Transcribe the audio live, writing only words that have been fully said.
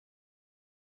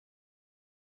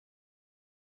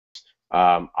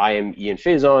I am Ian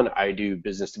Faison. I do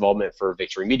business development for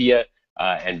Victory Media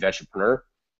and Vetrepreneur.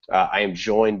 I am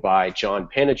joined by John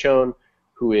Panaccione,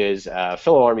 who is a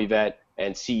fellow Army vet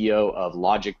and CEO of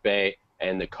LogicBay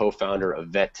and the co-founder of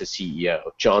VetToCEO.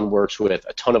 John works with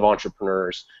a ton of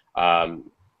entrepreneurs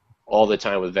all the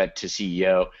time with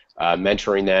VetToCEO,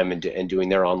 mentoring them and doing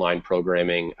their online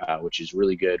programming, which is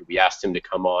really good. We asked him to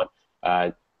come on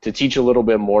to teach a little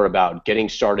bit more about getting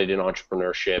started in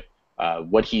entrepreneurship,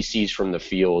 what he sees from the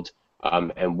field,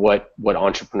 and what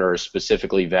entrepreneurs,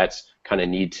 specifically vets, kind of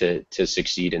need to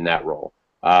succeed in that role.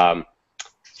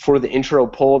 For the intro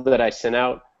poll that I sent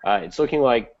out, it's looking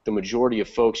like the majority of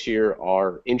folks here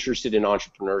are interested in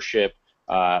entrepreneurship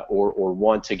or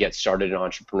want to get started in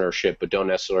entrepreneurship but don't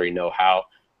necessarily know how.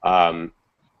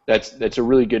 That's a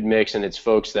really good mix, and it's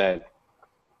folks that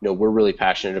we're really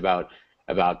passionate about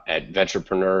at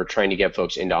Vetrepreneur, trying to get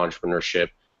folks into entrepreneurship.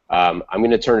 I'm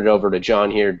going to turn it over to John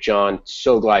here. John,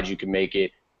 so glad you could make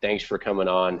it. Thanks for coming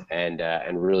on, and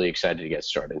really excited to get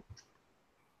started.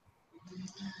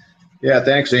 Yeah,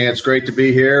 thanks, Ian. It's great to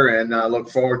be here, and I look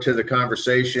forward to the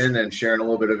conversation and sharing a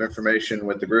little bit of information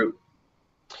with the group.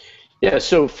 Yeah,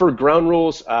 so for ground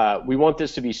rules, we want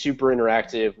this to be super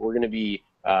interactive. We're going to be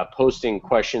posting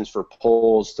questions for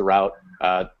polls throughout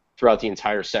the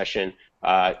entire session.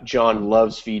 John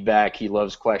loves feedback. He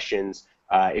loves questions.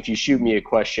 If you shoot me a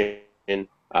question,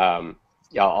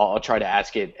 I'll try to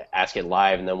ask it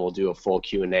live, and then we'll do a full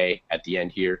Q&A at the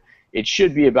end here. It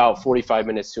should be about 45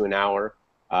 minutes to an hour.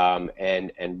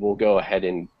 And we'll go ahead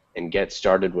and get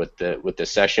started with the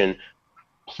session.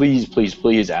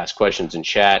 Please ask questions in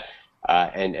chat,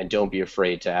 and don't be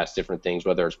afraid to ask different things,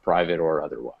 whether it's private or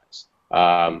otherwise.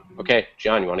 Okay,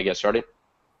 John, you want to get started?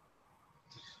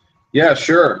 Yeah,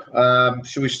 sure.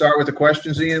 Should we start with the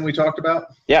questions, Ian, we talked about?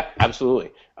 Yeah,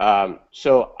 absolutely.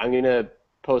 So I'm going to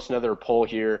post another poll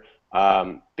here.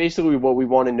 Basically, what we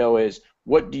want to know is,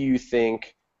 what do you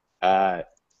think, as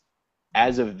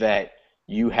a vet,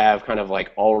 you have kind of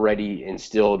like already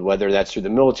instilled, whether that's through the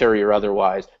military or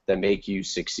otherwise, that make you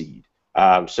succeed?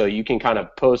 So you can kind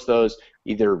of post those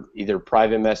either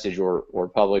private message or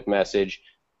public message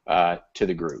to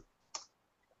the group.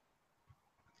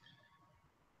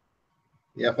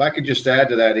 Yeah, if I could just add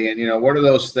to that, Ian, what are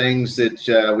those things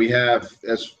that we have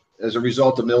as a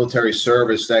result of military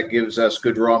service that gives us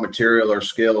good raw material or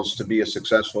skills to be a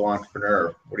successful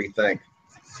entrepreneur? What do you think?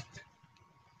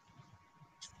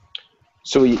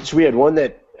 So we had one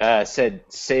that said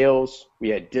sales, we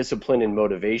had discipline and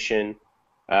motivation,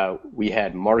 we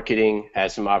had marketing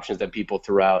as some options that people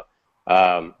threw out,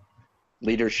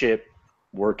 leadership,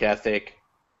 work ethic,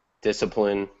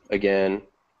 discipline again.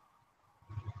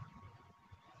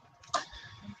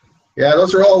 Yeah,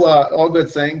 those are all good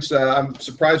things. I'm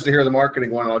surprised to hear the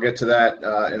marketing one. I'll get to that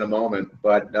in a moment.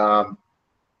 But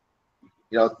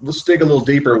let's dig a little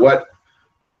deeper.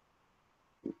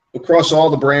 Across all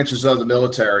the branches of the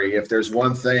military, if there's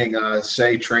one thing,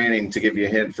 say training, to give you a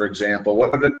hint, for example,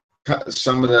 what are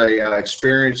some of the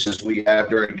experiences we have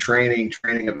during training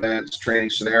events, training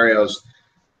scenarios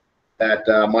that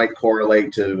might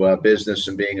correlate to business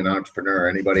and being an entrepreneur?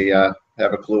 Anybody have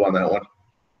a clue on that one?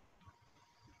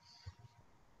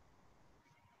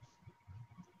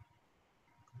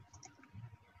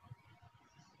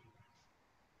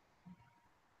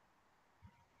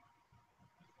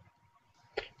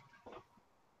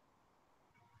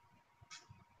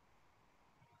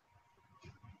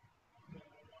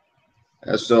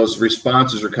 As those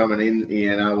responses are coming in,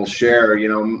 Ian, I will share,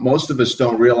 most of us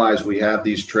don't realize we have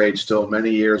these traits till many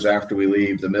years after we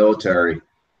leave the military.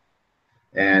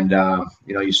 And,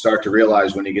 you start to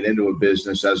realize when you get into a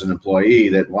business as an employee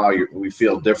that, wow, we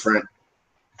feel different.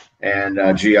 And,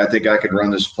 gee, I think I could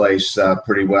run this place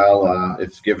pretty well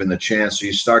if given the chance. So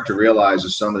you start to realize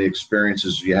that some of the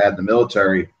experiences you had in the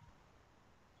military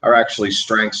are actually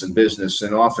strengths in business.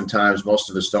 And oftentimes,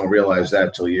 most of us don't realize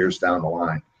that till years down the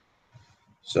line.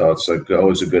 So it's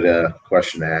always a good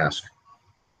question to ask.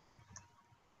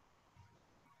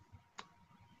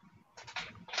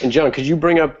 And John, could you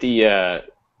bring up the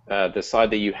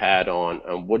slide that you had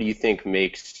on what do you think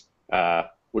makes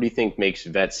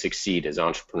vets succeed as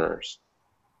entrepreneurs?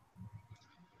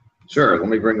 Sure. Let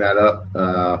me bring that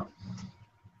up.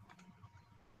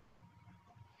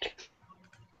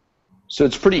 So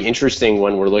it's pretty interesting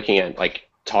when we're looking at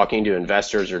talking to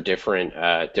investors or different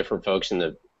folks in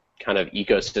the kind of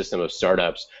ecosystem of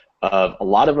startups. A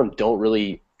lot of them don't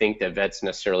really think that vets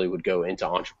necessarily would go into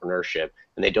entrepreneurship,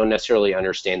 and they don't necessarily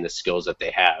understand the skills that they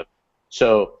have.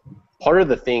 So part of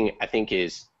the thing, I think,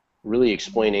 is really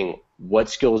explaining what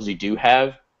skills you do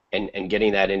have and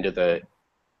getting that into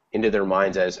into their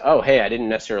minds as, oh, hey, I didn't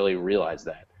necessarily realize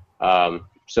that.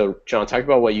 So John, talk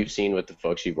about what you've seen with the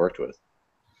folks you've worked with.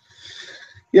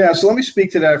 Yeah, so let me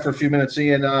speak to that for a few minutes,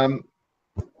 Ian.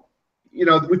 You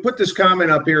know, we put this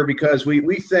comment up here because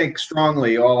we think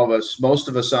strongly, all of us, most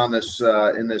of us on this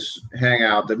in this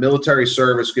hangout, that military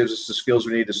service gives us the skills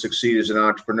we need to succeed as an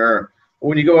entrepreneur. But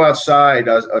when you go outside,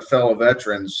 fellow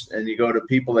veterans, and you go to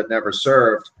people that never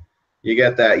served, you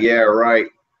get that "yeah, right"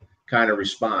 kind of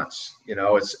response. You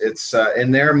know, it's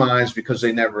in their minds, because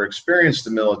they never experienced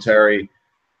the military.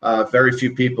 Very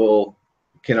few people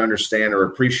can understand or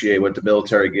appreciate what the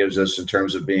military gives us in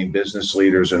terms of being business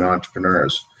leaders and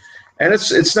entrepreneurs. And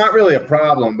it's not really a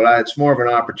problem, but it's more of an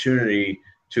opportunity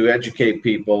to educate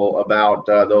people about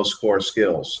those core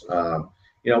skills.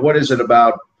 You know, what is it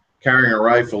about carrying a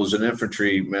rifle as an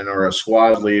infantryman or a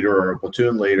squad leader or a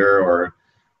platoon leader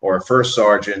or a first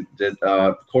sergeant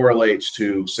that correlates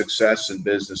to success in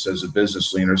business as a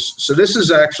business leader? So this is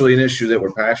actually an issue that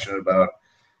we're passionate about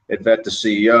at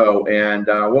VetToCEO, and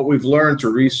what we've learned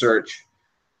through research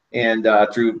and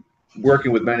through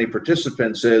working with many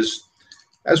participants is,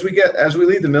 as we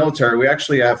leave the military, we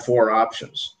actually have 4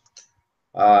 options.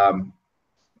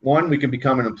 One, we can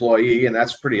become an employee, and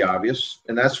that's pretty obvious,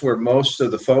 and that's where most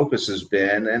of the focus has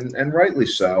been, and rightly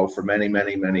so, for many,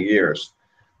 many, many years.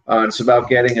 It's about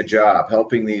getting a job,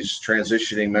 helping these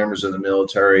transitioning members of the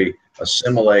military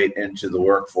assimilate into the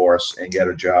workforce and get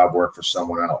a job, work for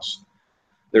someone else.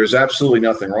 There's absolutely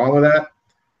nothing wrong with that.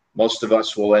 Most of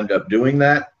us will end up doing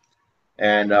that,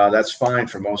 and that's fine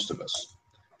for most of us.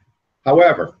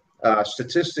 However,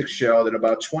 statistics show that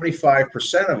about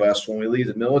 25% of us, when we leave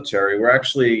the military, we're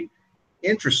actually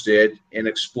interested in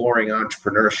exploring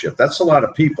entrepreneurship. That's a lot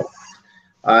of people.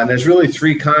 And there's really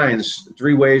 3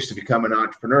 ways to become an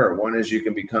entrepreneur. One is you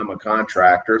can become a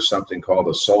contractor, something called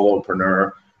a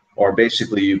solopreneur, or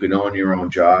basically you can own your own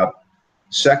job.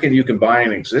 Second, you can buy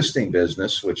an existing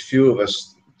business, which few of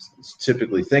us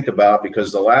typically think about, because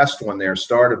the last one there,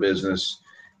 start a business,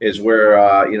 is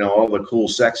where you know, all the cool,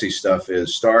 sexy stuff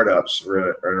is. Startups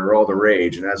are all the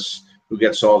rage, and that's who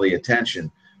gets all the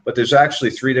attention. But there's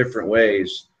actually 3 different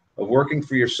ways of working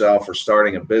for yourself or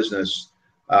starting a business.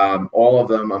 All of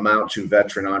them amount to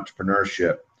veteran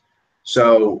entrepreneurship.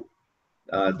 So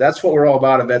that's what we're all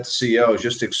about at VetToCEO, is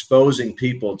just exposing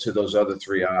people to those other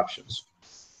 3 options.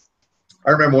 I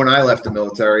remember when I left the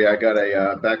military, I got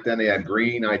back then they had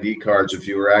green ID cards if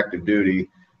you were active duty,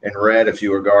 and red if you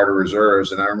were Guard or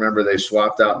Reserves. And I remember they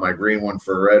swapped out my green one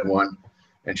for a red one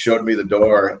and showed me the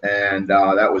door, and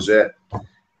that was it.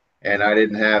 And I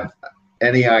didn't have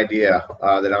any idea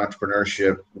that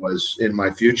entrepreneurship was in my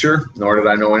future, nor did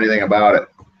I know anything about it.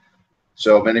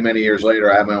 So many, many years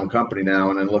later, I have my own company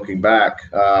now, and then looking back,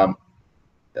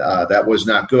 that was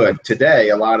not good. Today,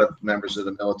 a lot of members of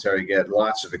the military get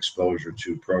lots of exposure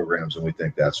to programs, and we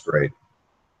think that's great.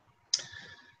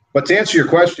 But to answer your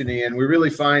question, Ian, we really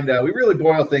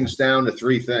boil things down to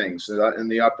 3 things in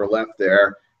the upper left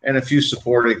there, and a few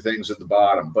supporting things at the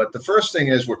bottom. But the first thing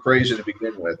is, we're crazy to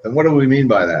begin with. And what do we mean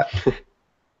by that?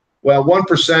 Well,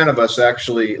 1% of us,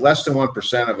 actually, less than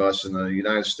 1% of us in the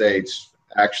United States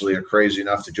actually are crazy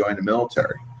enough to join the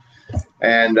military.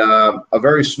 And a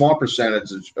very small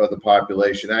percentage of the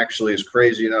population actually is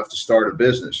crazy enough to start a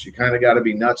business. You kind of got to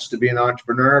be nuts to be an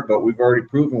entrepreneur, but we've already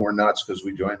proven we're nuts because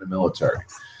we joined the military.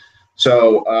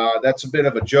 So that's a bit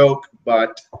of a joke,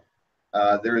 but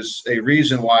there's a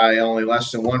reason why only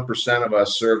less than 1% of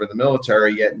us serve in the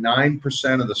military, yet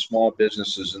 9% of the small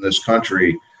businesses in this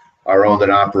country are owned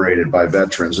and operated by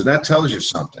veterans. And that tells you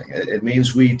something. It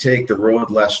means we take the road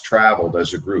less traveled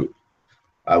as a group.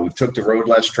 We took the road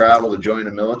less traveled to join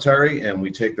the military, and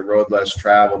we take the road less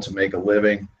traveled to make a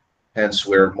living. Hence,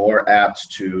 we're more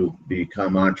apt to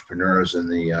become entrepreneurs, and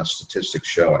the statistics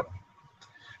show it.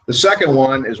 The second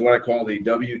one is what I call the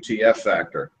WTF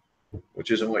factor,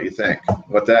 which isn't what you think.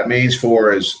 What that means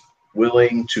is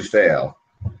willing to fail.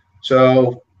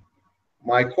 So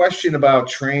my question about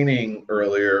training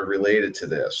earlier related to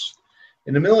this.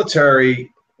 In the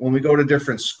military, when we go to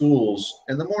different schools,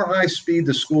 and the more high speed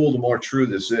the school, the more true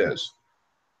this is.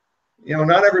 You know,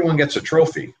 not everyone gets a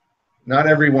trophy. Not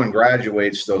everyone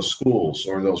graduates those schools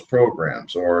or those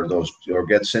programs or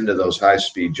gets into those high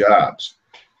speed jobs.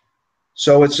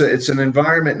 So it's an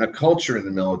environment and a culture in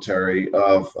the military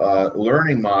of a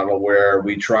learning model where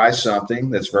we try something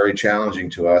that's very challenging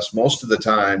to us. Most of the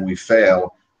time we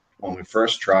fail when we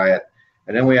first try it.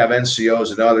 And then we have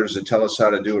NCOs and others that tell us how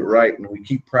to do it right. And we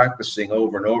keep practicing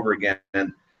over and over again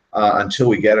until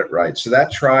we get it right. So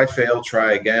that try, fail,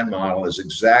 try again model is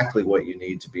exactly what you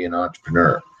need to be an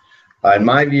entrepreneur. In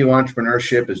my view,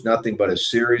 entrepreneurship is nothing but a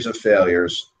series of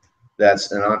failures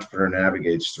that's an entrepreneur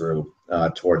navigates through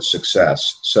towards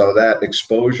success. So that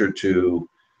exposure to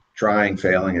trying,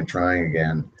 failing, and trying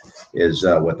again is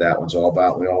what that one's all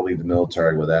about. We all leave the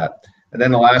military with that. And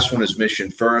then the last one is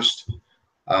mission first.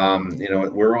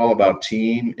 We're all about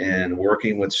team and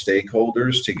working with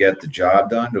stakeholders to get the job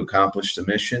done, to accomplish the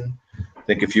mission. I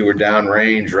think if you were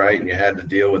downrange, right, and you had to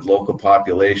deal with local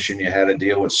population, you had to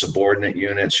deal with subordinate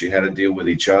units, you had to deal with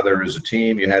each other as a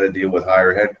team, you had to deal with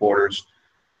higher headquarters.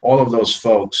 All of those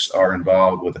folks are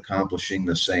involved with accomplishing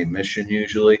the same mission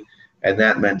usually. And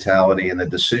that mentality and the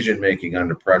decision-making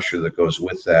under pressure that goes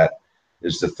with that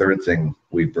is the third thing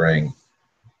we bring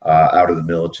out of the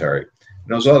military. And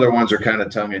those other ones are kind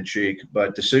of tongue-in-cheek,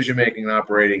 but decision-making and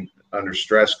operating under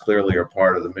stress clearly are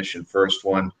part of the mission first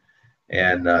one.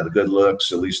 And the good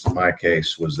looks, at least in my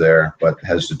case, was there, but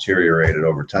has deteriorated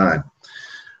over time.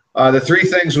 The three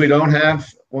things we don't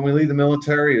have when we leave the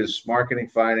military is marketing,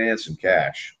 finance, and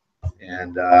cash.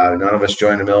 And none of us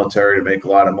join the military to make a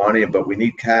lot of money, but we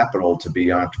need capital to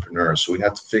be entrepreneurs. So we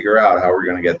have to figure out how we're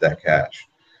going to get that cash.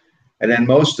 And then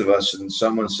most of us, and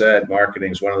someone said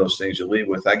marketing is one of those things you leave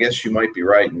with. I guess you might be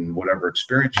right in whatever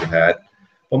experience you had.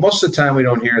 But most of the time we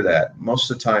don't hear that.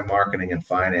 Most of the time marketing and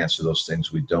finance are those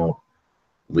things we don't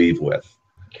leave with.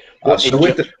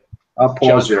 I'll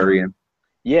pause there, Ian.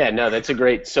 Yeah, no, that's a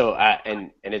great. So,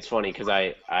 and it's funny because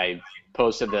I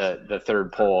posted the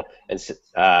third poll and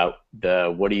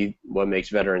what makes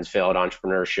veterans fail at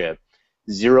entrepreneurship.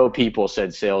 0 people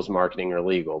said sales, marketing, or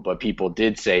legal, but people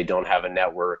did say don't have a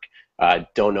network,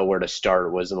 don't know where to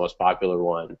start was the most popular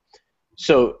one.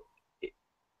 So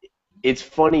it's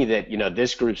funny that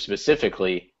this group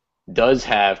specifically does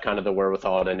have kind of the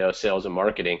wherewithal to know sales and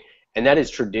marketing. And that is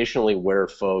traditionally where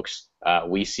folks,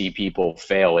 we see people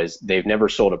fail, is they've never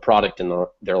sold a product in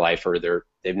their life, or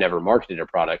they've never marketed a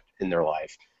product in their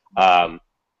life.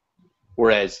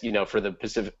 Whereas, for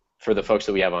the folks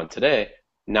that we have on today,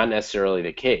 not necessarily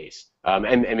the case.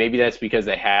 And maybe that's because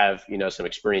they have, some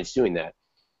experience doing that.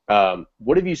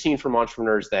 What have you seen from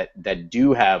entrepreneurs that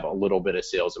do have a little bit of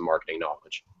sales and marketing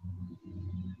knowledge?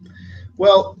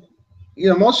 Well,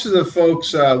 most of the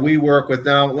folks we work with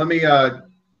now, let me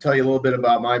tell you a little bit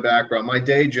about my background. My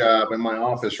day job in my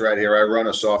office right here, I run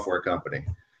a software company.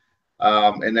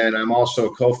 And then I'm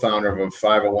also co-founder of a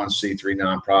 501c3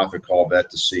 nonprofit called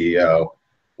VetToCEO,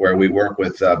 where we work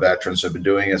with veterans. I've been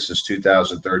doing it since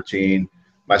 2013.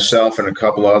 Myself and a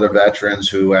couple of other veterans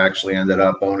who actually ended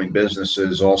up owning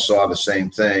businesses all saw the same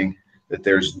thing, that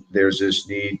there's this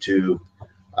need to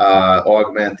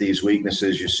augment these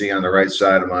weaknesses you see on the right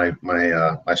side of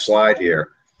my slide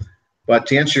here. But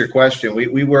to answer your question,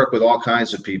 we work with all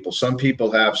kinds of people. Some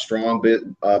people have strong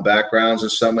backgrounds in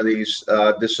some of these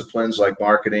disciplines like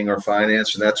marketing or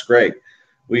finance, and that's great.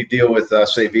 We deal with,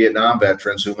 say, Vietnam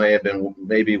veterans who may have been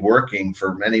maybe working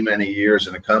for many, many years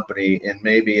in a company in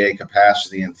maybe a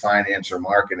capacity in finance or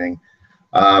marketing,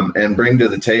 and bring to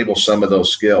the table some of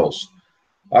those skills.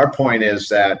 Our point is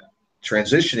that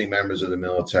transitioning members of the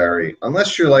military,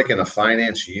 unless you're like in a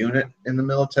finance unit in the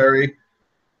military,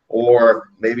 or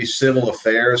maybe civil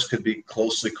affairs could be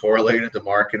closely correlated to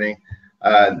marketing.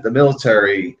 The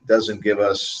military doesn't give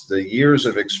us the years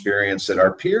of experience that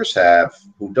our peers have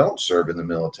who don't serve in the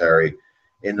military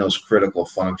in those critical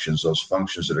functions, those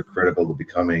functions that are critical to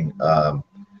becoming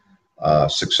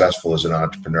successful as an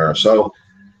entrepreneur. So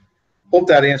hope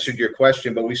that answered your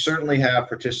question, but we certainly have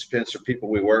participants or people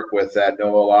we work with that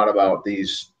know a lot about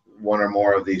one or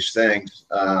more of these things.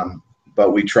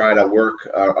 But we try to work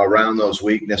around those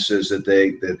weaknesses that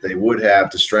they would have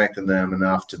to strengthen them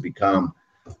enough to become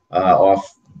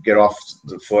get off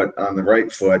the foot on the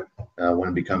right foot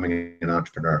when becoming an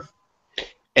entrepreneur.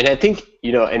 And I think,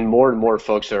 and more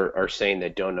folks are saying they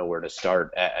don't know where to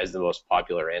start as the most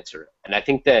popular answer. And I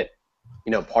think that,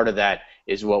 part of that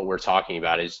is what we're talking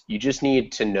about, is you just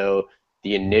need to know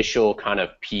the initial kind of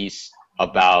piece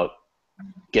about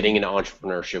getting into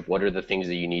entrepreneurship. What are the things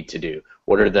that you need to do?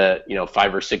 What are the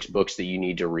 5 or 6 books that you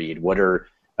need to read? What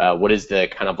is the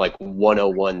kind of like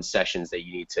 101 sessions that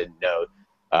you need to know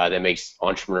that makes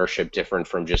entrepreneurship different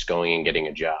from just going and getting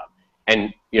a job?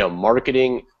 And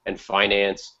marketing and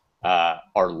finance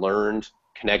are learned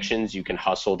connections. You can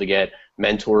hustle to get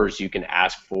mentors. You can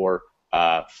ask for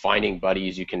finding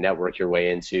buddies. You can network your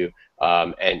way into,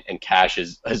 and cash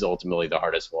is ultimately the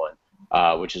hardest one.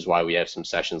 Which is why we have some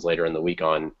sessions later in the week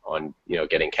on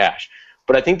getting cash.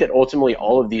 But I think that ultimately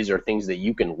all of these are things that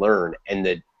you can learn, and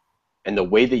the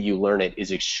way that you learn it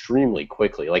is extremely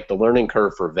quickly. Like the learning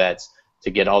curve for vets to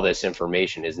get all this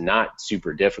information is not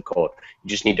super difficult. You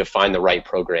just need to find the right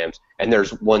programs, and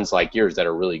there's ones like yours that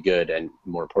are really good and,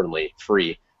 more importantly,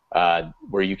 free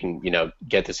where you can,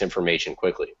 get this information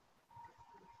quickly?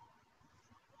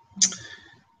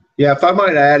 Yeah, if I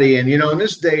might add, Ian, in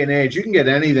this day and age, you can get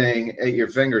anything at your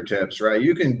fingertips, right?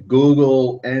 You can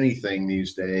Google anything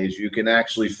these days. You can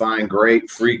actually find great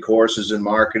free courses in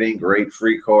marketing, great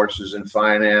free courses in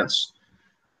finance.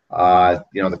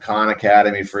 The Khan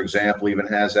Academy, for example, even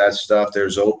has that stuff.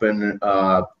 There's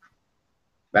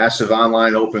massive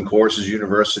online open courses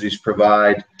universities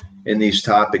provide in these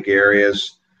topic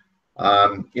areas.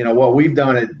 What we've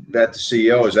done at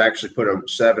VetToCEO is actually put a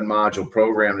 7-module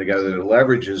program together that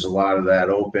leverages a lot of that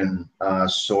open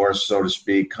source, so to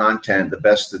speak, content, the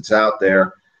best that's out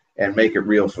there, and make it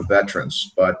real for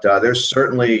veterans. But there's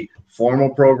certainly formal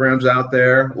programs out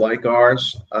there like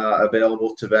ours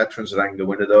available to veterans, and I can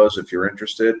go into those if you're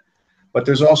interested. But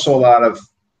there's also a lot of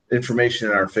information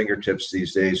at our fingertips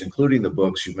these days, including the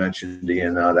books you mentioned,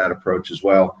 Ian, that approach as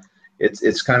well.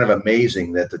 It's kind of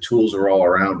amazing that the tools are all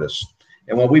around us.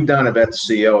 And what we've done at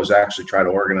VetToCEO is actually try to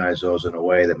organize those in a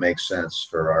way that makes sense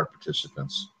for our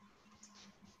participants.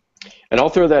 And I'll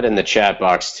throw that in the chat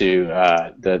box too,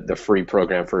 the free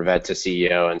program for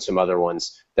VetToCEO and some other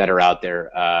ones that are out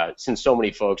there. Since so many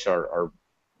folks are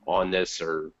on this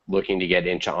or looking to get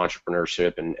into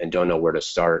entrepreneurship and don't know where to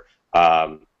start,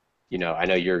 I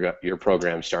know your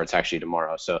program starts actually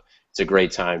tomorrow, so it's a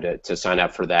great time to sign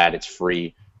up for that. It's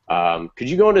free. Could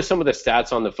you go into some of the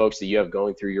stats on the folks that you have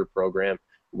going through your program,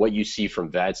 what you see from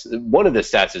vets? One of the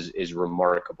stats is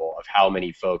remarkable of how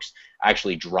many folks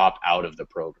actually drop out of the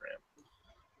program.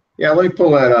 Yeah, let me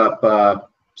pull that up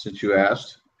since you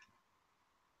asked.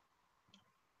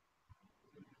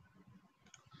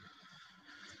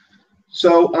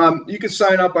 So you can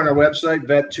sign up on our website,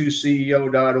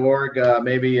 VetToCEO.org.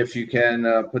 Maybe if you can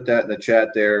put that in the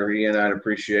chat there, Ian, I'd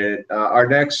appreciate it. Our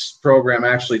next program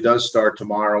actually does start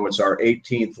tomorrow. It's our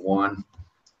 18th one.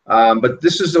 But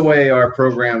this is the way our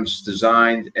program's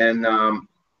designed. And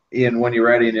Ian, when you're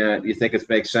ready and you think it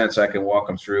makes sense, I can walk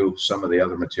them through some of the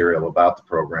other material about the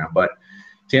program. But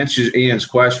to answer Ian's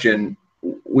question,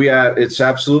 it's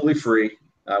absolutely free.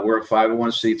 We're a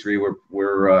 501c3.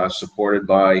 We're supported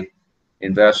by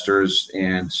investors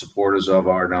and supporters of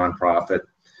our nonprofit.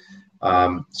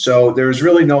 So there's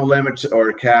really no limit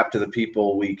or cap to the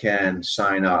people we can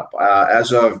sign up.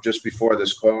 As of just before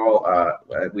this call,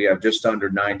 we have just under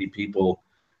 90 people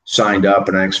signed up,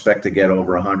 and I expect to get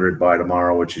over 100 by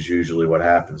tomorrow, which is usually what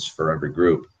happens for every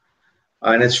group.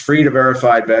 And it's free to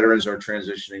verified veterans or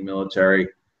transitioning military.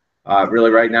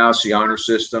 Really right now it's the honor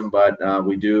system, but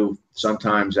we do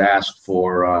sometimes ask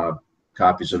for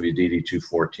copies of your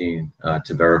DD-214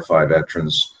 to verify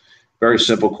veterans. Very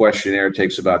simple questionnaire,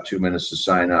 takes about 2 minutes to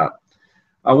sign up.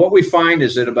 What we find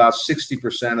is that about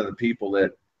 60% of the people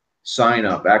that sign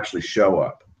up actually show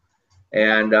up.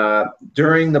 And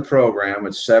during the program,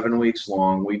 it's 7 weeks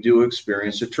long, we do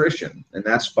experience attrition, and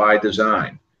that's by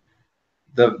design.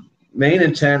 The main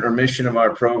intent or mission of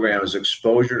our program is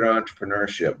exposure to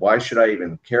entrepreneurship. Why should I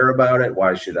even care about it?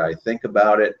 Why should I think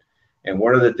about it? And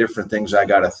what are the different things I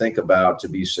got to think about to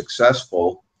be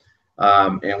successful?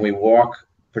 And we walk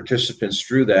participants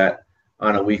through that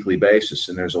on a weekly basis,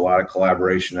 and there's a lot of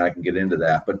collaboration. I can get into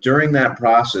that. But during that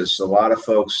process, a lot of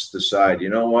folks decide, you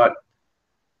know what,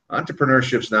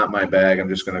 entrepreneurship's not my bag. I'm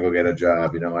just going to go get a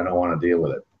job. I don't want to deal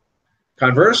with it.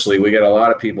 Conversely, we get a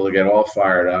lot of people that get all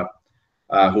fired up,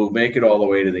 who make it all the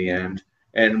way to the end.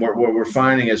 And what we're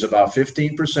finding is about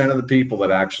 15% of the people that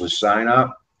actually sign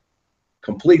up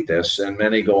complete this, and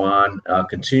many go on,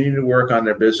 continue to work on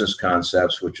their business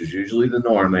concepts, which is usually the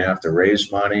norm. They have to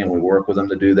raise money, and we work with them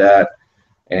to do that,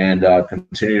 and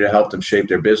continue to help them shape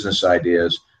their business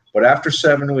ideas. But after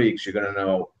 7 weeks, you're going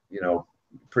to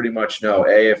pretty much know,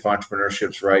 A, if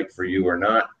entrepreneurship's right for you or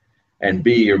not, and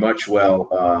B, you're much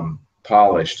well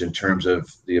polished in terms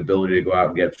of the ability to go out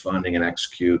and get funding and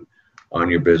execute on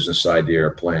your business idea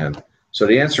or plan. So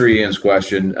to answer Ian's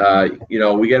question,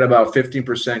 we get about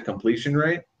 15% completion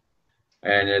rate,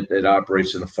 and it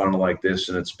operates in a funnel like this,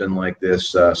 and it's been like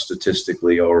this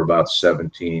statistically over about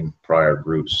 17 prior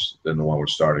groups than the one we're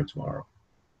starting tomorrow.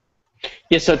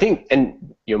 Yes, I think,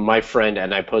 and my friend,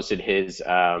 and I posted his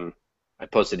in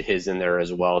there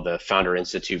as well, the Founder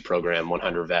Institute program,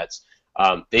 100 vets.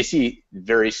 They see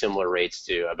very similar rates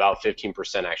to about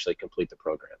 15% actually complete the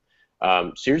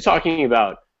program. So you're talking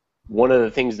about one of the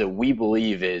things that we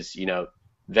believe is,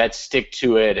 vets stick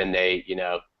to it, and they,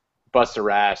 bust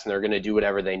their ass, and they're going to do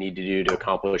whatever they need to do to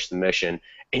accomplish the mission.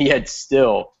 And yet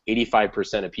still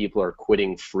 85% of people are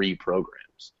quitting free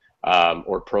programs,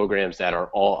 or programs that are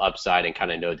all upside and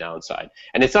kind of no downside.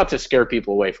 And it's not to scare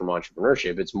people away from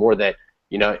entrepreneurship. It's more that,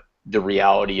 the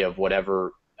reality of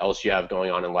whatever else you have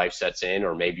going on in life sets in,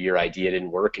 or maybe your idea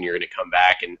didn't work and you're going to come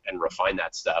back and refine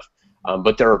that stuff.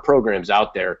 But there are programs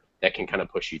out there that can kind of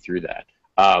push you through that.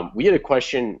 We had a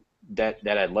question that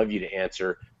I'd love you to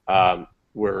answer,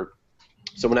 where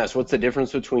someone asked, what's the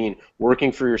difference between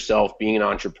working for yourself, being an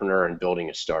entrepreneur, and building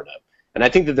a startup? And I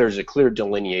think that there's a clear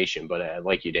delineation, but I'd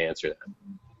like you to answer that.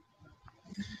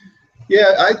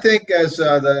 Yeah, I think as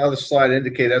the other slide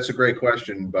indicated, that's a great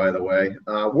question, by the way.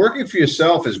 Working for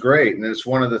yourself is great, and it's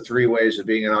one of the 3 ways of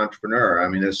being an entrepreneur. I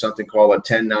mean, there's something called a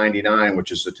 1099,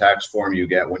 which is the tax form you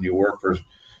get when you work for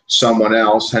someone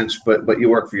else, but you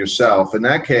work for yourself. In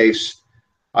that case,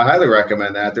 I highly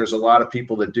recommend that. There's a lot of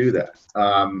people that do that.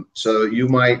 So you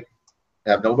might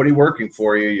have nobody working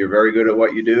for you. You're very good at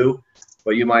what you do,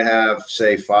 but you might have,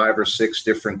 say, 5 or 6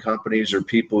 different companies or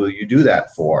people you do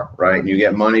that for, right? And you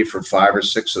get money for 5 or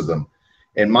 6 of them.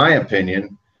 In my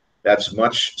opinion, that's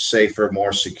much safer,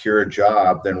 more secure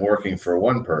job than working for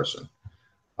one person.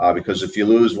 Because if you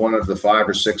lose one of the 5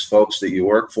 or 6 folks that you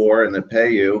work for and that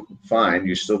pay you, fine,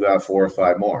 you still got 4 or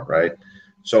 5 more, right?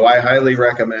 So I highly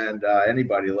recommend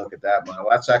anybody look at that model.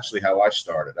 That's actually how I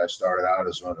started. I started out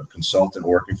as a consultant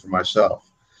working for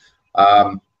myself.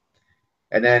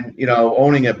 And then, you know,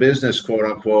 owning a business, quote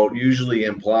unquote, usually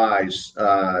implies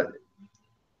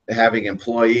having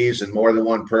employees and more than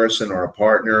one person or a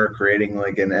partner, creating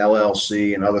like an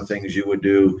LLC and other things you would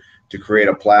do to create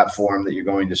a platform that you're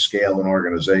going to scale an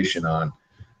organization on.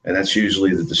 And that's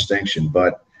usually the distinction.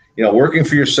 But, you know, working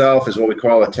for yourself is what we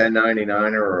call a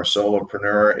 1099er or a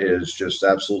solopreneur, is just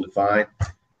absolutely fine,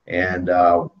 and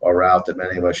a route that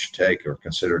many of us should take or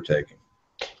consider taking.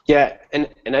 Yeah, and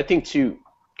I think too,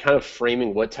 kind of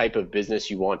framing what type of business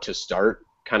you want to start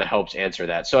kind of helps answer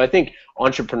that. So I think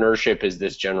entrepreneurship is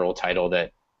this general title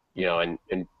that, you know, and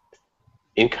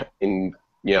you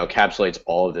know, encapsulates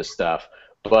all of this stuff.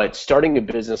 But starting a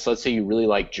business, let's say you really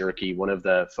like jerky. One of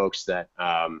the folks that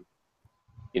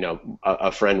you know,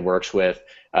 a friend works with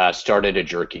started a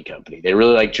jerky company. They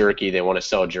really like jerky. They want to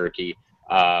sell jerky.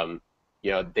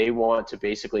 You know, they want to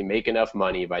basically make enough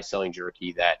money by selling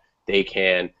jerky that they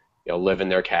can, you know, live in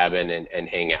their cabin and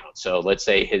hang out. So let's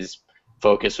say his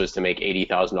focus was to make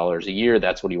 $80,000 a year.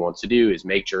 That's what he wants to do, is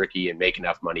make jerky and make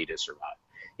enough money to survive.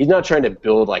 He's not trying to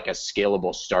build like a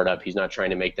scalable startup. He's not trying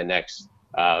to make the next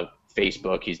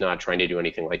Facebook. He's not trying to do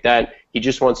anything like that. He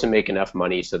just wants to make enough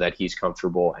money so that he's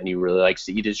comfortable and he really likes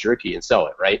to eat his jerky and sell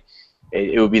it, right?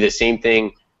 It would be the same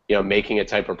thing, you know, making a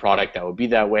type of product that would be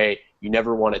that way. You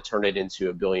never want to turn it into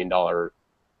a $1 billion,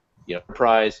 you know,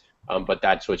 enterprise, but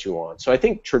that's what you want. So I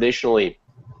think traditionally,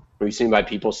 we've seen by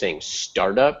people saying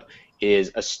startup,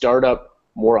 is a startup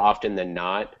more often than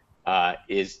not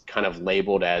is kind of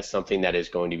labeled as something that is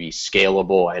going to be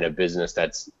scalable and a business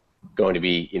that's going to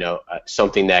be, you know,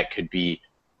 something that could be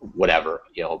whatever,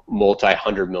 you know,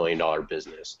 multi-$100 million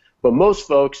business. But most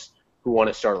folks who want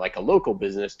to start like a local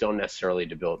business don't necessarily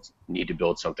need to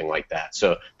build something like that.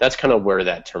 So that's kind of where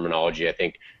that terminology, I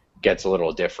think, gets a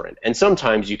little different. And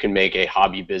sometimes you can make a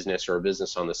hobby business or a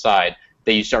business on the side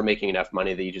that you start making enough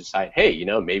money that you decide, hey, you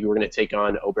know, maybe we're going to take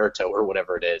on Oberto or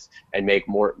whatever it is and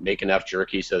make enough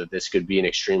jerky so that this could be an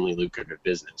extremely lucrative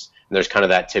business. And there's kind of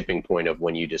that tipping point of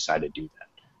when you decide to do that.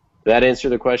 Did that answer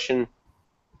the question?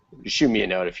 Shoot me a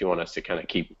note if you want us to kind of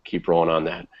keep rolling on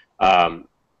that.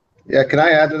 Yeah, can I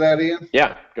add to that, Ian?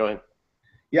 Yeah, go ahead.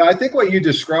 Yeah, I think what you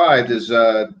described is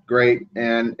great,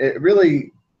 and it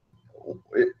really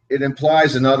it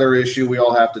implies another issue we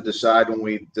all have to decide when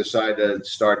we decide to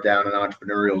start down an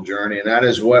entrepreneurial journey, and that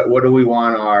is what do we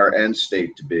want our end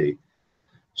state to be.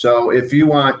 So if you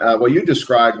want what you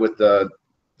described with the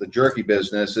jerky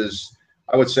business is,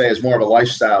 I would say, is more of a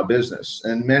lifestyle business,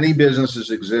 and many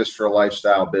businesses exist for a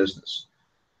lifestyle business.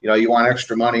 You know, you want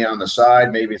extra money on the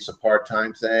side, maybe it's a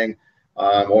part-time thing,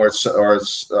 or it's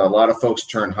a lot of folks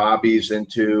turn hobbies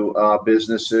into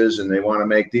businesses, and they want to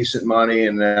make decent money,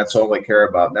 and that's all they care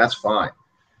about, and that's fine.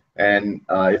 And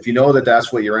if you know that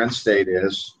that's what your end state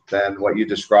is, then what you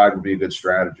described would be a good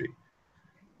strategy.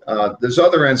 There's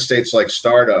other end states like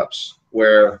startups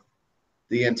where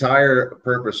the entire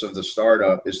purpose of the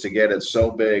startup is to get it so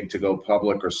big to go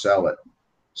public or sell it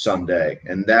someday,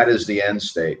 and that is the end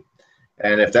state.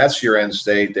 And if that's your end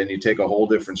state, then you take a whole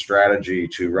different strategy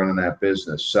to running that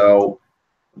business. So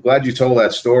I'm glad you told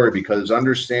that story, because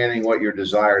understanding what your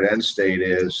desired end state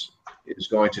is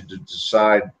going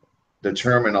to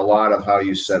determine a lot of how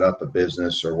you set up a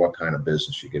business or what kind of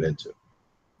business you get into.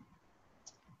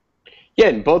 Yeah,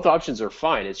 and both options are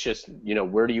fine. It's just, you know,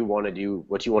 where do you want to do,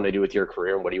 what do you want to do with your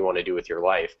career, and what do you want to do with your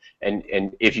life? And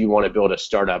if you want to build a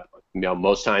startup, you know,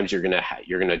 most times you're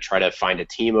gonna try to find a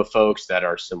team of folks that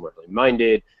are similarly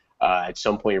minded. At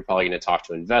some point, you're probably going to talk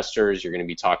to investors. You're going to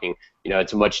be talking,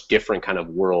 it's a much different kind of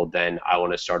world than I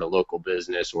want to start a local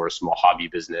business or a small hobby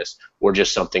business or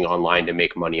just something online to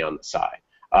make money on the side.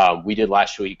 We did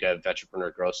last week a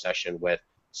Vetrepreneur growth session with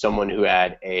someone who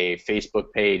had a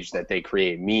Facebook page that they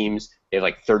create memes. They have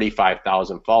like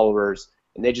 35,000 followers,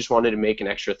 and they just wanted to make an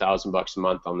extra $1,000 a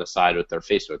month on the side with their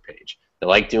Facebook page. They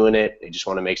like doing it. They just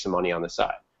want to make some money on the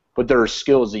side. But there are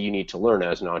skills that you need to learn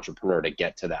as an entrepreneur to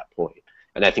get to that point.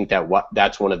 And I think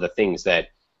that's one of the things that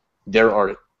there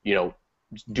are,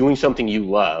 doing something you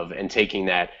love and taking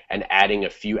that and adding a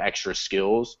few extra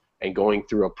skills and going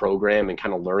through a program and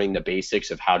kind of learning the basics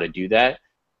of how to do that,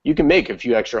 you can make a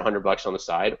few extra $100 on the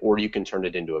side, or you can turn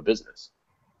it into a business.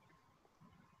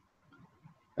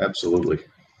 Absolutely.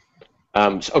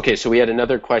 Okay, so we had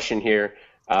another question here.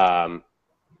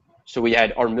 So we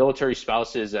had, are military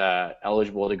spouses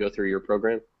eligible to go through your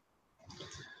program?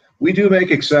 We do make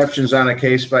exceptions on a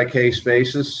case-by-case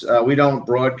basis. We don't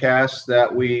broadcast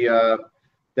that we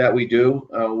do.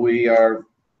 We are,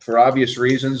 for obvious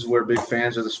reasons, we're big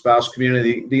fans of the spouse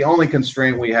community. The only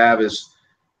constraint we have is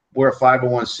we're a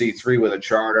 501c3 with a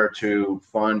charter to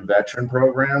fund veteran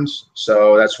programs.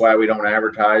 So that's why we don't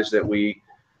advertise that we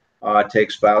take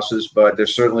spouses, but they're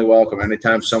certainly welcome.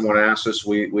 Anytime someone asks us,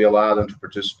 we allow them to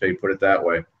participate, put it that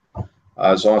way.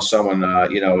 As long as someone,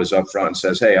 is upfront and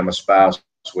says, hey, I'm a spouse,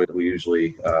 we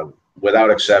usually,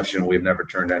 without exception, we've never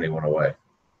turned anyone away.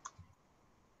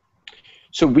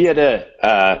 So we had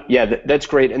that's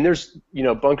great. And there's,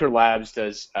 Bunker Labs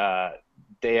does,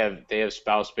 they have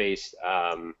spouse-based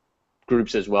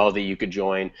groups as well that you could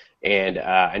join. And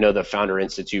I know the Founder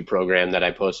Institute program that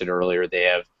I posted earlier,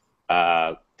 they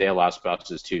allow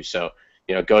spouses too. So,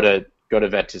 go to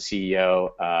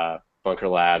VetToCEO, Bunker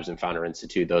Labs, and Founder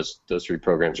Institute. Those three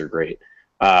programs are great.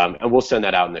 And we'll send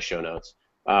that out in the show notes.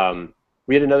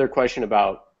 We had another question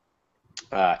about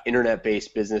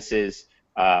internet-based businesses.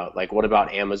 Like, what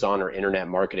about Amazon or internet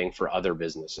marketing for other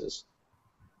businesses?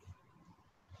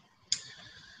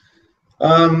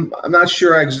 I'm not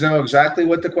sure I know exactly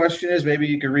what the question is. Maybe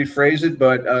you could rephrase it.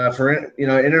 But for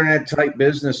internet type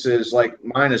businesses, like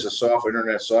mine is a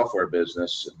internet software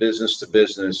business to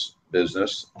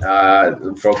business,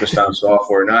 focused on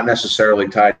software, not necessarily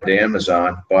tied to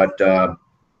Amazon, but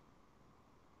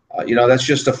that's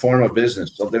just a form of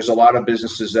business. So there's a lot of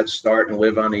businesses that start and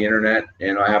live on the internet,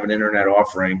 and I have an internet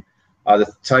offering.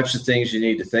 The types of things you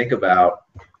need to think about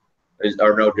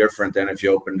are no different than if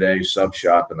you opened a sub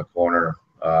shop in the corner,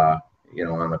 on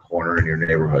the corner in your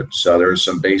neighborhood. So there's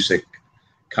some basic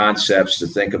concepts to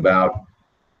think about,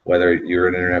 whether you're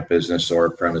an internet business or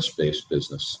a premise-based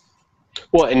business.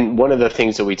 Well, and one of the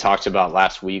things that we talked about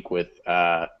last week with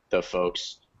the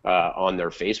folks on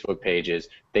their Facebook pages,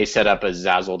 they set up a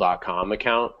Zazzle.com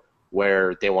account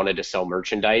where they wanted to sell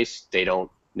merchandise. They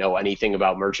don't know anything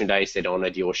about merchandise. They don't want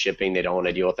to deal with shipping. They don't want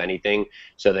to deal with anything.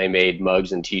 So they made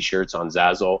mugs and t-shirts on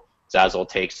Zazzle. Zazzle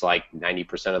takes like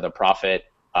 90% of the profit,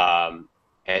 and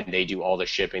they do all the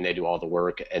shipping. They do all the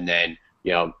work. And then,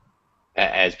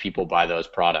 as people buy those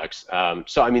products.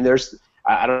 So, I mean,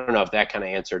 I don't know if that kind of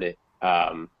answered it.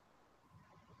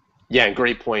 Yeah,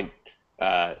 great point.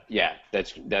 Yeah,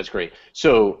 that's great.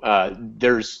 So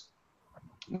there's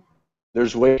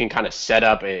way you can kind of set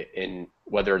up in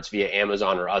whether it's via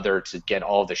Amazon or other to get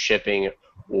all the shipping,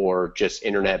 or just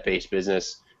internet-based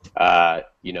business,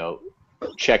 checkout,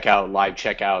 live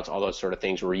checkouts, all those sort of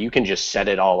things, where you can just set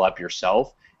it all up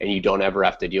yourself and you don't ever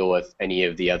have to deal with any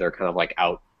of the other kind of like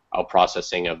out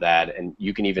processing of that, and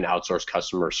you can even outsource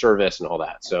customer service and all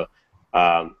that. So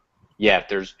yeah,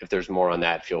 if there's more on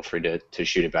that, feel free to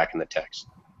shoot it back in the text.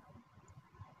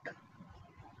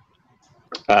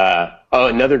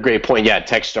 Another great point. Yeah,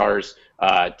 Techstars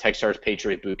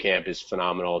Patriot Bootcamp is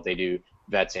phenomenal. They do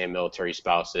vets and military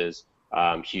spouses.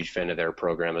 Huge fan of their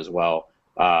program as well.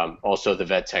 Also, the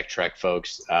Vet Tech Trek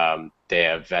folks, they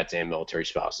have vets and military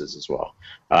spouses as well.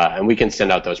 And we can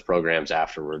send out those programs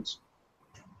afterwards.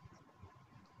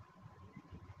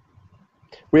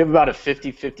 We have about a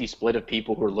 50-50 split of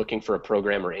people who are looking for a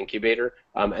program or incubator,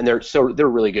 and they're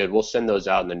really good. We'll send those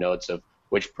out in the notes of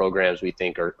which programs we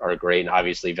think are great, and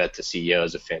obviously VetToCEO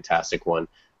is a fantastic one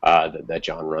that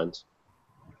John runs.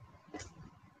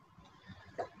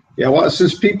 Yeah, well,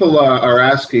 since people are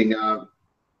asking,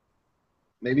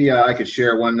 maybe I could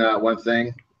share one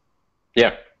thing.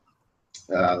 Yeah.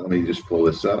 Let me just pull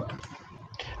this up.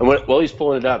 And while he's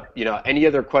pulling it up, any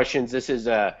other questions? This is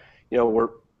we're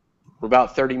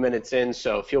about 30 minutes in,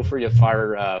 so feel free to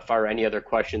fire any other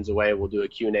questions away. We'll do a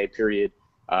Q&A period,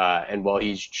 and while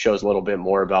he shows a little bit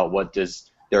more about what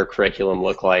does their curriculum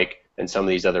look like and some of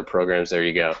these other programs, there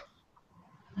you go.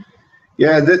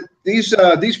 Yeah,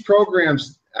 these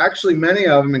programs, actually many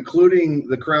of them, including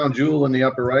the crown jewel in the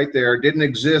upper right there, didn't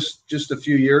exist just a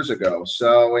few years ago.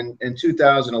 So in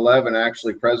 2011,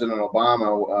 actually, President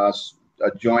Obama,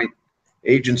 a joint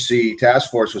agency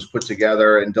task force was put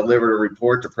together and delivered a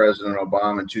report to President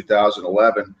Obama in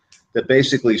 2011 that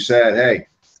basically said, hey,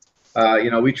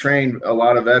 we train a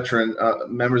lot of veteran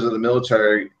members of the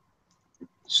military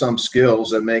some skills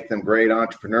that make them great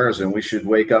entrepreneurs, and we should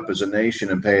wake up as a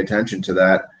nation and pay attention to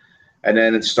that. And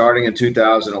then it's starting in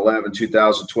 2011,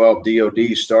 2012,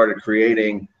 DOD started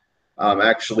creating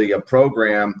actually a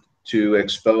program to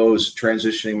expose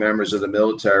transitioning members of the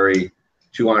military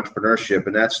to entrepreneurship,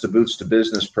 and that's the Boots to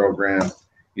Business program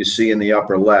you see in the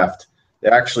upper left. They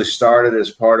actually started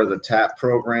as part of the TAP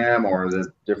program, or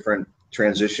the different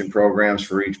transition programs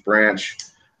for each branch.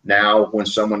 Now, when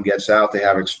someone gets out, they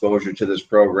have exposure to this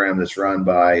program that's run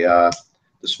by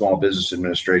the Small Business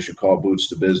Administration, called Boots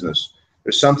to Business.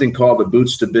 There's something called the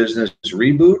Boots to Business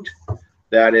Reboot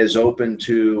that is open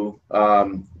to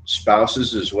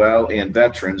spouses as well, and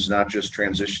veterans, not just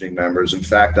transitioning members. In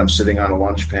fact, I'm sitting on a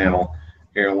lunch panel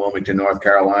here in Wilmington, North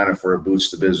Carolina, for a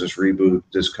Boots to Business Reboot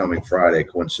this coming Friday,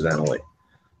 coincidentally.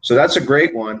 So that's a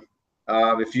great one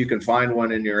if you can find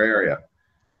one in your area.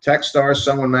 Techstars,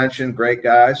 someone mentioned, great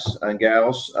guys and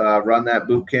gals, run that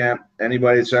boot camp.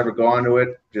 Anybody that's ever gone to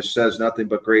it just says nothing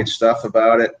but great stuff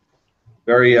about it.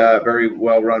 Very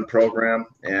well-run program,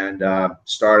 and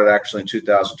started actually in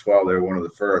 2012. They were one of the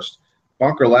first.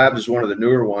 Bunker Labs is one of the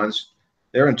newer ones.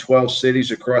 They're in 12 cities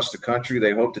across the country.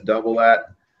 They hope to double that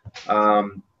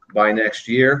by next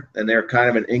year, and they're kind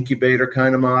of an incubator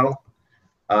kind of model.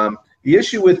 The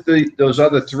issue with those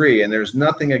other three, and there's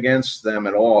nothing against them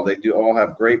at all, they do all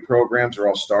have great programs. They're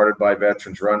all started by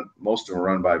veterans, most of them are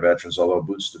run by veterans, although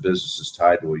Boots to Business is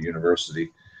tied to a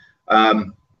university.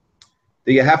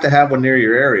 You have to have one near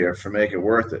your area to make it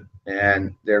worth it,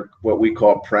 and they're what we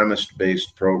call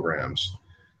premise-based programs.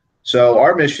 So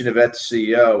our mission at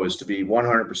VetToCEO is to be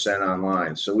 100%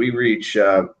 online. So we reach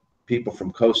people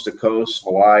from coast to coast,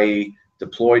 Hawaii,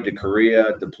 deployed to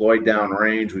Korea, deployed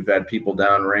downrange. We've had people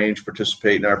downrange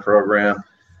participate in our program.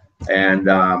 And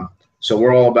so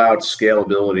we're all about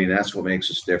scalability, and that's what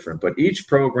makes us different. But each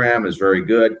program is very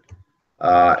good.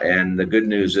 And the good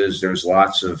news is there's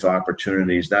lots of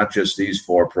opportunities, not just these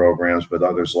 4 programs, but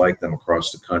others like them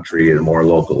across the country at a more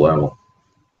local level.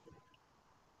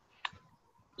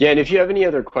 Yeah, and if you have any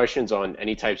other questions on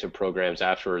any types of programs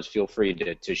afterwards, feel free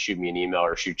to shoot me an email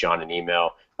or shoot John an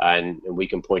email, and we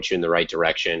can point you in the right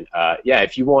direction. Yeah,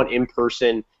 if you want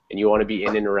in-person and you want to be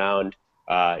in and around,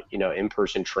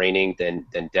 in-person training, then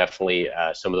definitely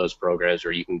some of those programs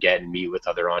where you can get and meet with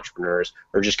other entrepreneurs,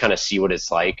 or just kind of see what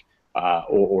it's like,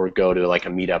 or go to like a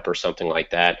meetup or something like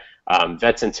that.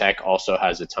 Vets in Tech also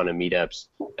has a ton of meetups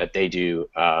that they do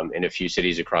in a few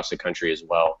cities across the country as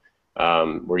well,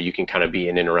 where you can kind of be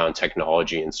in and around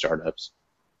technology and startups.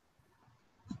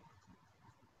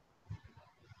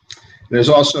 There's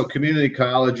also community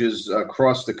colleges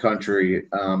across the country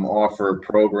offer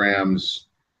programs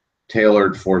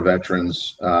tailored for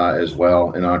veterans as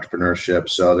well in entrepreneurship.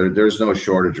 So there's no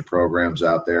shortage of programs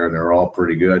out there, and they're all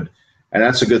pretty good. And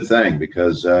that's a good thing,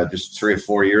 because just 3 or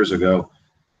 4 years ago,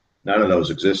 none of those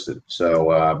existed.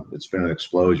 So it's been an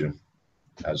explosion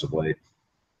as of late.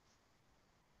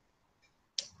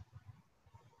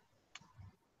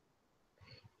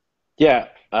 Yeah.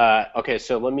 Okay.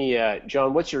 So let me,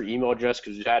 John, what's your email address?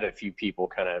 Because we've had a few people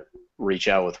kind of reach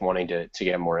out with wanting to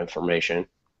get more information.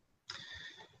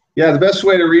 Yeah, the best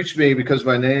way to reach me, because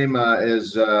my name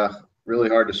is really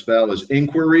hard to spell, is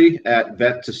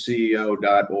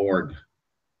inquiry@vettoceo.org.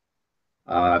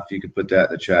 If you could put that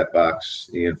in the chat box,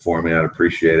 Ian, for me, I'd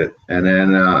appreciate it. And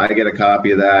then I get a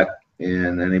copy of that,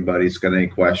 and anybody's got any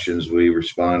questions, we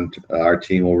respond. Our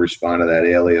team will respond to that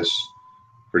alias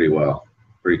pretty well,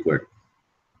 pretty quick.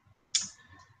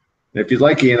 And if you'd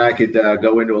like, Ian, I could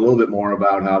go into a little bit more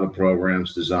about how the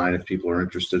program's designed if people are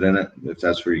interested in it, if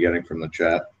that's what you're getting from the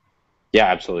chat. Yeah,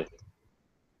 absolutely.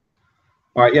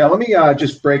 All right, yeah, let me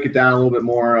just break it down a little bit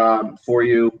more for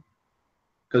you,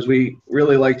 because we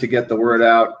really like to get the word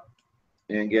out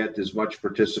and get as much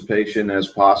participation as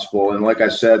possible. And like I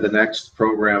said, the next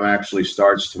program actually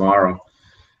starts tomorrow,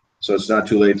 so it's not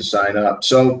too late to sign up.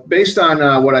 So based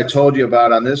on what I told you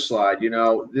about on this slide,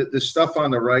 the stuff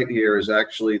on the right here is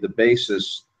actually the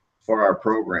basis for our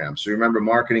program. So remember,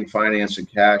 marketing, finance, and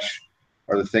cash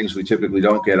are the things we typically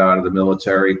don't get out of the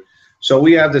military. So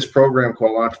we have this program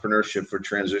called Entrepreneurship for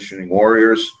Transitioning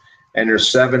Warriors, and there's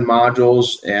 7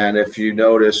 modules. And if you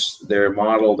notice, they're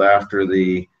modeled after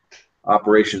the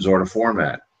operations order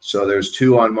format. So there's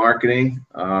 2 on marketing,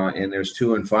 and there's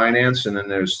 2 in finance, and then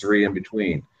there's 3 in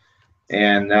between.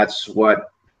 And that's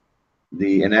what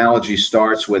the analogy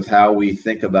starts with, how we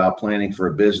think about planning for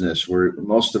a business, where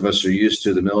most of us are used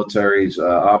to the military's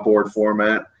op-board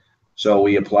format. So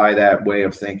we apply that way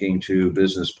of thinking to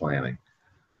business planning.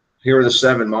 Here are the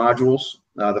 7 modules.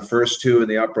 The first 2 in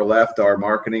the upper left are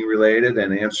marketing related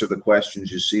and answer the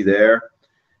questions you see there.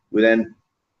 We then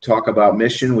talk about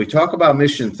mission. We talk about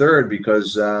mission third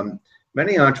because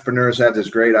many entrepreneurs have this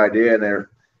great idea, and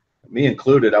me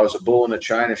included, I was a bull in a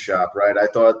china shop, right? I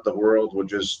thought the world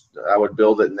would I would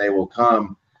build it and they will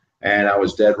come, and I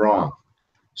was dead wrong.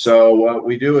 So what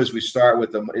we do is we start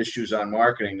with the issues on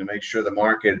marketing to make sure the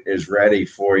market is ready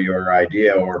for your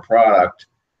idea or product,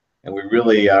 and we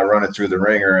really run it through the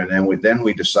ringer, and then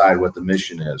we decide what the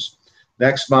mission is.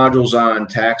 Next module's on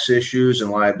tax issues and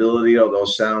liability. Although it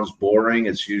sounds boring,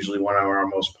 it's usually one of our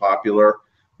most popular.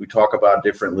 We talk about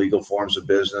different legal forms of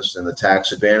business and the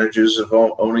tax advantages of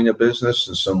owning a business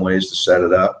and some ways to set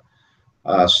it up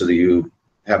so that you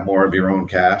have more of your own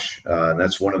cash. And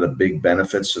that's one of the big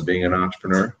benefits of being an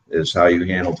entrepreneur, is how you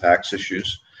handle tax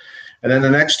issues. And then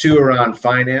the next 2 are on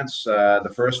finance.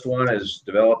 The first one is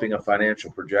developing a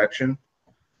financial projection.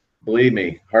 Believe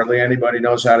me, hardly anybody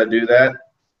knows how to do that.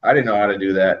 I didn't know how to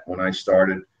do that when I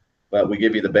started, but we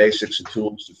give you the basics and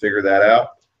tools to figure that out.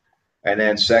 And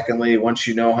then secondly, once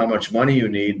you know how much money you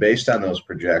need based on those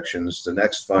projections, the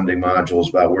next funding module is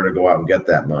about where to go out and get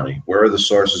that money. Where are the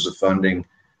sources of funding?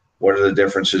 What are the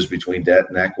differences between debt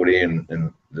and equity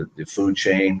and the food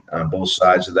chain on both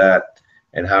sides of that,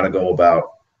 and how to go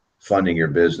about funding your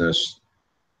business.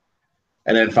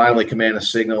 And then finally, Command a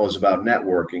Signal is about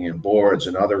networking and boards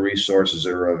and other resources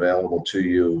that are available to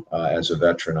you as a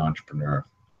veteran entrepreneur.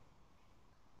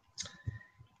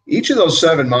 Each of those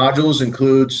 7 modules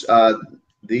includes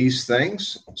these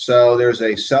things. So there's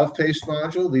a self-paced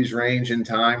module. These range in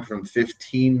time from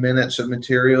 15 minutes of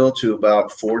material to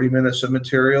about 40 minutes of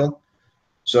material.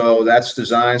 So that's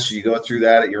designed so you go through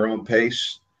that at your own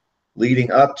pace,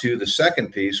 leading up to the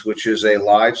second piece, which is a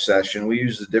live session. We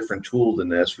use a different tool than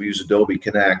this. We use Adobe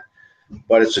Connect,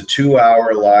 but it's a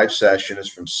 2-hour live session. It's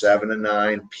from 7 to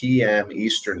 9 p.m.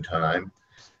 Eastern time,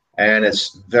 and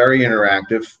it's very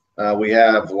interactive. We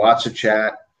have lots of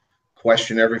chat,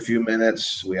 question every few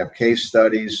minutes. We have case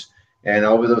studies, and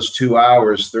over those 2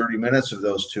 hours, 30 minutes of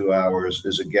those 2 hours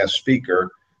is a guest speaker.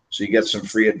 So you get some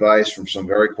free advice from some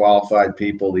very qualified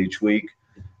people each week.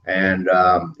 And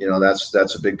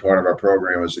that's a big part of our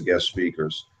program is the guest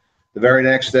speakers. The very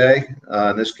next day,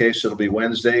 in this case, it'll be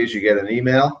Wednesdays, you get an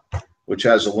email, which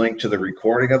has a link to the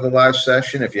recording of the live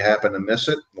session if you happen to miss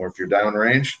it, or if you're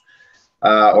downrange,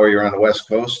 or you're on the West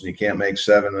Coast and you can't make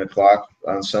 7 o'clock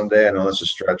on some day. I know that's a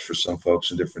stretch for some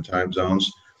folks in different time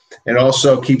zones. It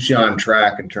also keeps you on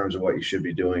track in terms of what you should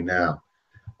be doing now.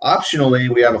 Optionally,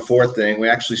 we have a 4th thing. We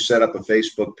actually set up a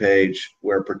Facebook page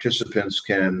where participants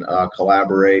can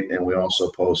collaborate, and we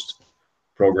also post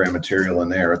program material in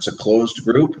there. It's a closed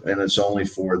group, and it's only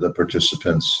for the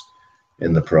participants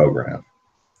in the program.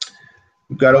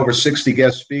 We've got over 60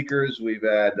 guest speakers. We've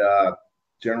had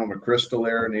General McChrystal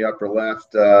there in the upper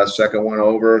left, second one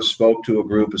over, spoke to a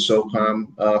group of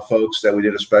SOCOM folks that we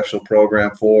did a special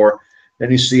program for. Then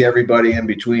you see everybody in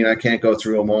between. I can't go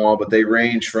through them all, but they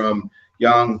range from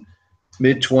young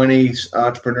mid-20s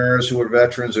entrepreneurs who are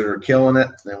veterans that are killing it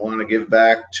and want to give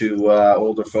back to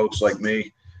older folks like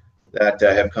me that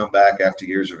have come back after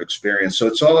years of experience. So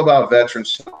it's all about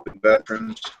veterans helping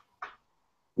veterans.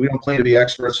 We don't claim to be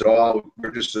experts at all.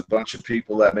 We're just a bunch of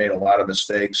people that made a lot of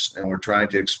mistakes, and we're trying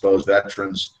to expose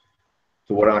veterans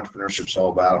to what entrepreneurship is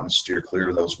all about and steer clear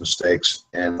of those mistakes.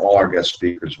 And all our guest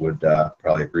speakers would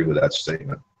probably agree with that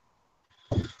statement.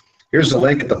 Here's the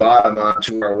link at the bottom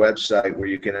to our website where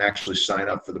you can actually sign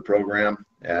up for the program,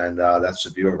 and that's a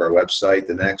view of our website.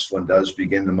 The next one does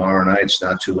begin tomorrow night. It's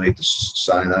not too late to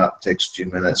sign up. It takes a few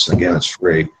minutes. Again, it's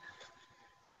free.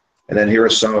 And then here are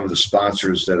some of the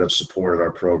sponsors that have supported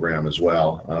our program as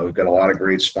well. We've got a lot of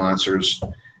great sponsors,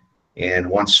 and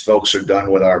once folks are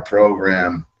done with our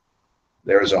program,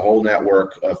 there's a whole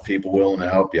network of people willing to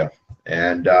help you.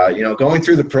 And, going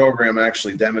through the program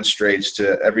actually demonstrates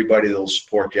to everybody that will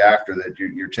support you after that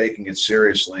you're taking it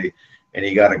seriously, and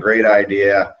you got a great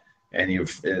idea, and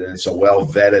it's a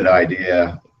well-vetted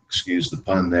idea, excuse the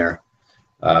pun there,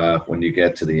 when you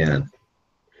get to the end.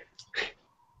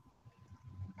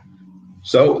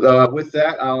 So with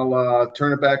that, I'll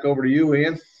turn it back over to you,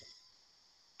 Ian.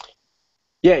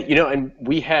 Yeah, and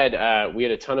we had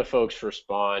a ton of folks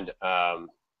respond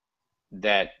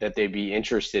that they'd be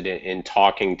interested in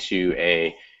talking to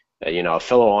a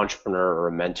fellow entrepreneur or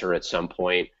a mentor at some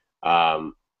point.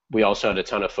 we also had a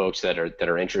ton of folks that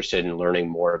are interested in learning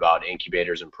more about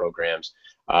incubators and programs.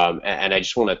 And I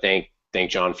just want to thank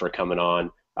John for coming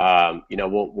on. You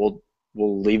know,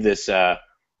 we'll leave this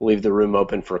leave the room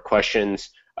open for questions.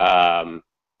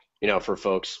 You know, for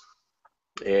folks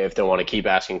if they want to keep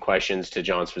asking questions to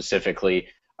John specifically,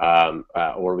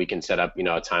 or we can set up, you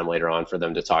know, a time later on for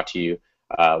them to talk to you.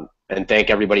 And thank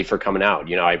everybody for coming out.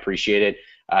 You know, I appreciate it.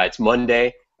 It's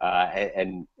Monday,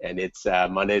 and it's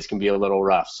Mondays can be a little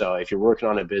rough. So if you're working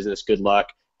on a business, good luck.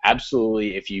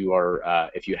 Absolutely. If you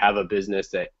have a business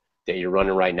that you're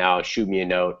running right now, shoot me a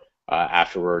note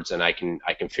afterwards, and I can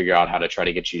figure out how to try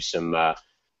to get you some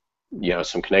you know,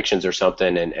 some connections or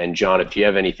something. And John, if you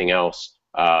have anything else,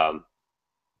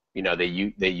 you know, that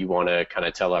you want to kind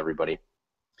of tell everybody.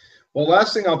 Well,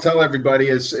 last thing I'll tell everybody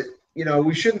is, you know,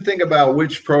 we shouldn't think about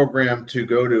which program to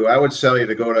go to. I would tell you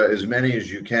to go to as many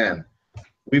as you can.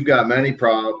 We've got many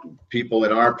people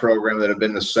in our program that have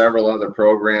been to several other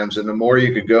programs, and the more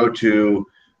you could go to,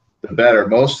 the better.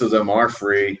 Most of them are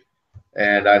free,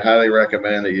 and I'd highly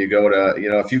recommend that you go to, you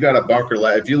know, if you got a bunker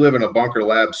lab, if you live in a bunker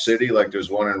lab city, like there's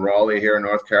one in Raleigh here in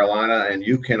North Carolina, and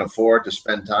you can afford to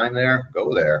spend time there,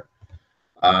 go there.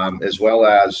 As well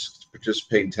as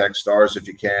participate in Techstars if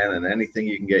you can, and anything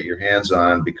you can get your hands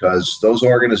on, because those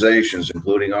organizations,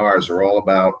 including ours, are all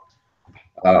about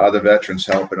other veterans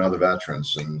helping other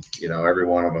veterans, and you know, every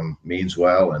one of them means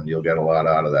well, and you'll get a lot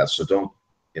out of that. So don't,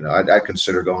 you know, I'd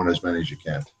consider going as many as you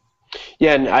can.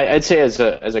 Yeah, and I'd say as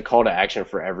a call to action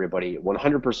for everybody,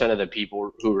 100% of the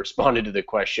people who responded to the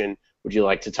question, would you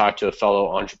like to talk to a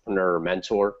fellow entrepreneur or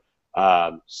mentor,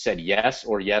 said yes,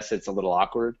 or yes, it's a little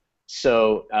awkward.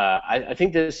 So I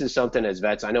think this is something as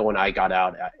vets, I know when I got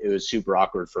out, it was super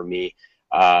awkward for me.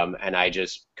 And I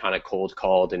just kind of cold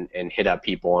called and hit up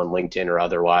people on LinkedIn or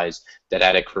otherwise that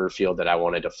had a career field that I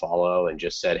wanted to follow, and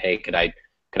just said, hey, could I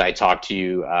talk to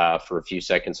you for a few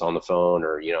seconds on the phone,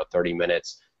 or, you know, 30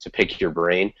 minutes to pick your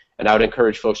brain. And I would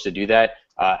encourage folks to do that.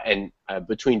 And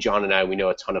between John and I, we know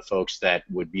a ton of folks that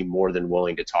would be more than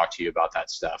willing to talk to you about that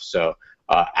stuff. So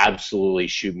absolutely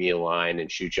shoot me a line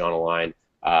and shoot John a line.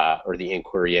 Or the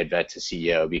inquiry at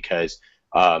VetToCEO, because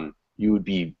you would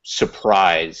be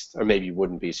surprised, or maybe you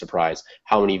wouldn't be surprised,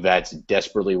 how many vets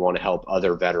desperately want to help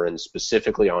other veterans,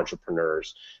 specifically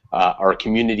entrepreneurs. Our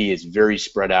community is very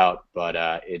spread out, but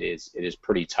it is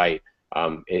pretty tight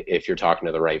if you're talking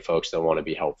to the right folks that want to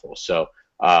be helpful. So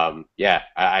yeah,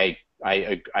 I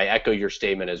echo your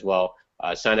statement as well.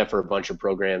 Sign up for a bunch of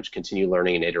programs, continue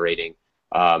learning and iterating.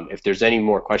 If there's any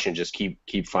more questions, just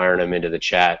keep firing them into the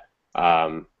chat.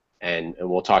 And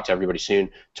we'll talk to everybody soon.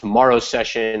 Tomorrow's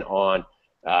session on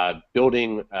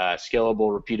building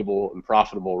scalable, repeatable, and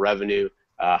profitable revenue.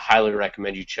 Highly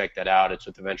recommend you check that out. It's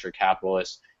with the venture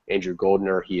capitalist, Andrew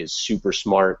Goldner. He is super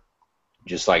smart,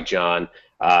 just like John,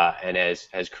 and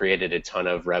has created a ton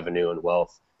of revenue and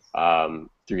wealth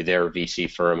through their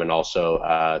VC firm, and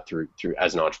also through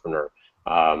as an entrepreneur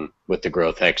with the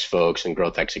GrowthX folks and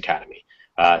GrowthX Academy.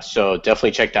 So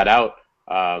definitely check that out.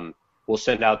 We'll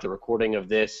send out the recording of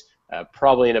this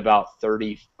probably in about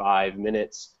 35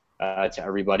 minutes to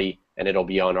everybody, and it'll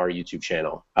be on our YouTube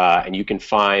channel. And you can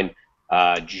find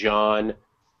John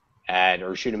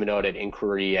or shoot him a note at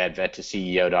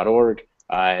inquiry@vettoceo.org,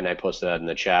 and I posted that in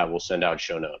the chat. We'll send out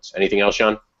show notes. Anything else,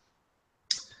 John?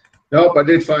 Nope, I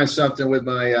did find something with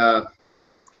my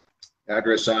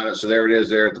address on it, so there it is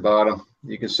there at the bottom.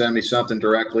 You can send me something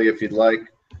directly if you'd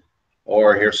like,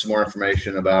 or here's some more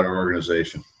information about our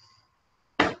organization.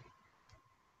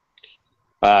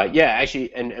 Yeah,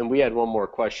 actually, and we had one more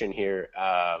question here.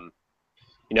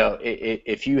 You know,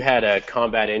 if you had a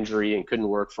combat injury and couldn't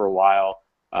work for a while,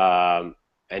 and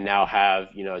now have,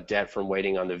 you know, debt from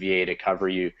waiting on the VA to cover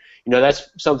you, you know, that's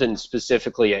something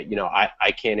specifically, you know,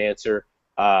 I can't answer.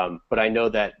 But I know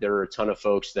that there are a ton of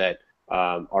folks that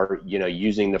are, you know,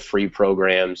 using the free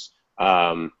programs,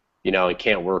 you know, and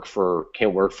can't work for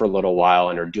a little while,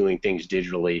 and are doing things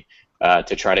digitally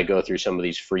to try to go through some of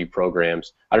these free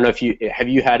programs. I don't know if you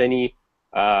had any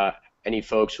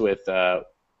folks with you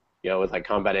know, with like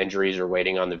combat injuries or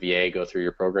waiting on the VA go through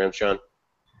your program, Sean?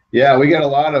 Yeah, we get a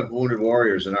lot of wounded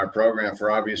warriors in our program for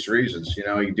obvious reasons. You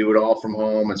know, you do it all from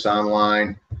home, it's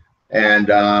online. And,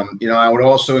 you know, I would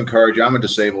also encourage, I'm a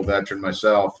disabled veteran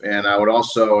myself, and I would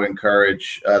also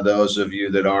encourage those of you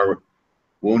that are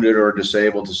wounded or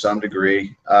disabled to some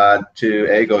degree to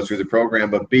A, go through the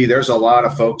program, but B, there's a lot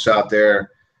of folks out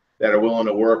there that are willing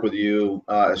to work with you,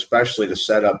 especially to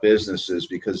set up businesses,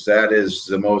 because that is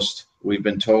the most, we've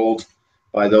been told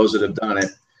by those that have done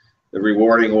it, the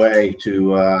rewarding way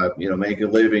to, you know, make a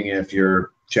living if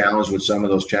you're challenged with some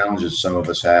of those challenges some of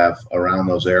us have around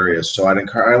those areas. So I'd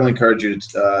highly encourage you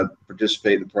to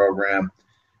participate in the program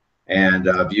and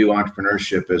view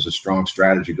entrepreneurship as a strong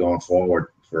strategy going forward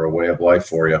for a way of life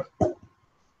for you.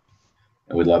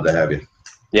 And we'd love to have you.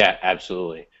 Yeah,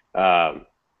 absolutely.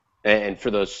 And for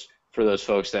those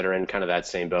folks that are in kind of that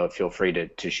same boat, feel free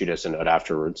to shoot us a note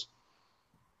afterwards.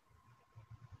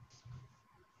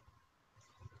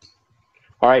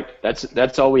 All right,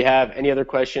 that's all we have. Any other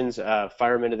questions?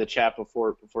 Fire them into the chat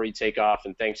before you take off.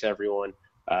 And thanks everyone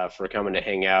for coming to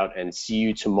hang out. And see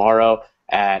you tomorrow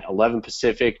at 11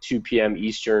 Pacific, 2 p.m.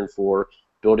 Eastern for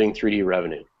Building 3D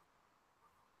Revenue.